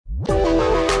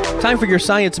Time for your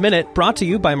Science Minute, brought to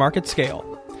you by Market Scale.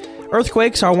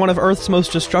 Earthquakes are one of Earth's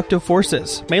most destructive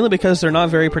forces, mainly because they're not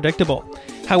very predictable.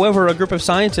 However, a group of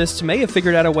scientists may have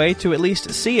figured out a way to at least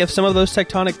see if some of those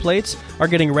tectonic plates are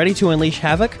getting ready to unleash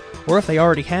havoc, or if they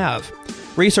already have.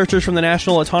 Researchers from the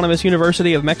National Autonomous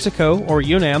University of Mexico, or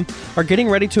UNAM, are getting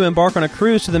ready to embark on a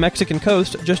cruise to the Mexican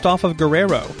coast just off of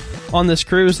Guerrero. On this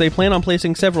cruise, they plan on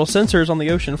placing several sensors on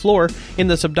the ocean floor in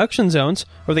the subduction zones,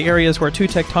 or the areas where two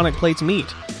tectonic plates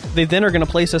meet. They then are going to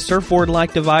place a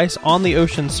surfboard-like device on the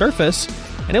ocean surface,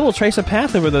 and it will trace a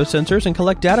path over those sensors and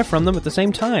collect data from them at the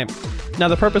same time. Now,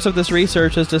 the purpose of this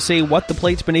research is to see what the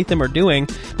plates beneath them are doing,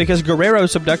 because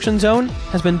Guerrero's subduction zone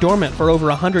has been dormant for over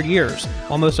 100 years,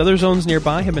 while most other zones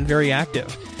nearby have been very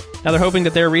active. Now, they're hoping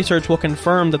that their research will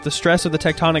confirm that the stress of the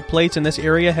tectonic plates in this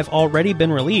area have already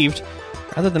been relieved,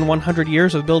 rather than 100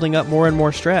 years of building up more and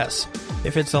more stress.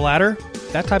 If it's the latter,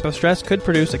 that type of stress could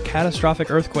produce a catastrophic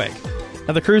earthquake.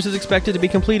 Now, the cruise is expected to be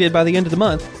completed by the end of the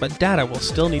month, but data will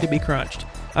still need to be crunched.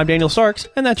 I'm Daniel Starks,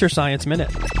 and that's your Science Minute.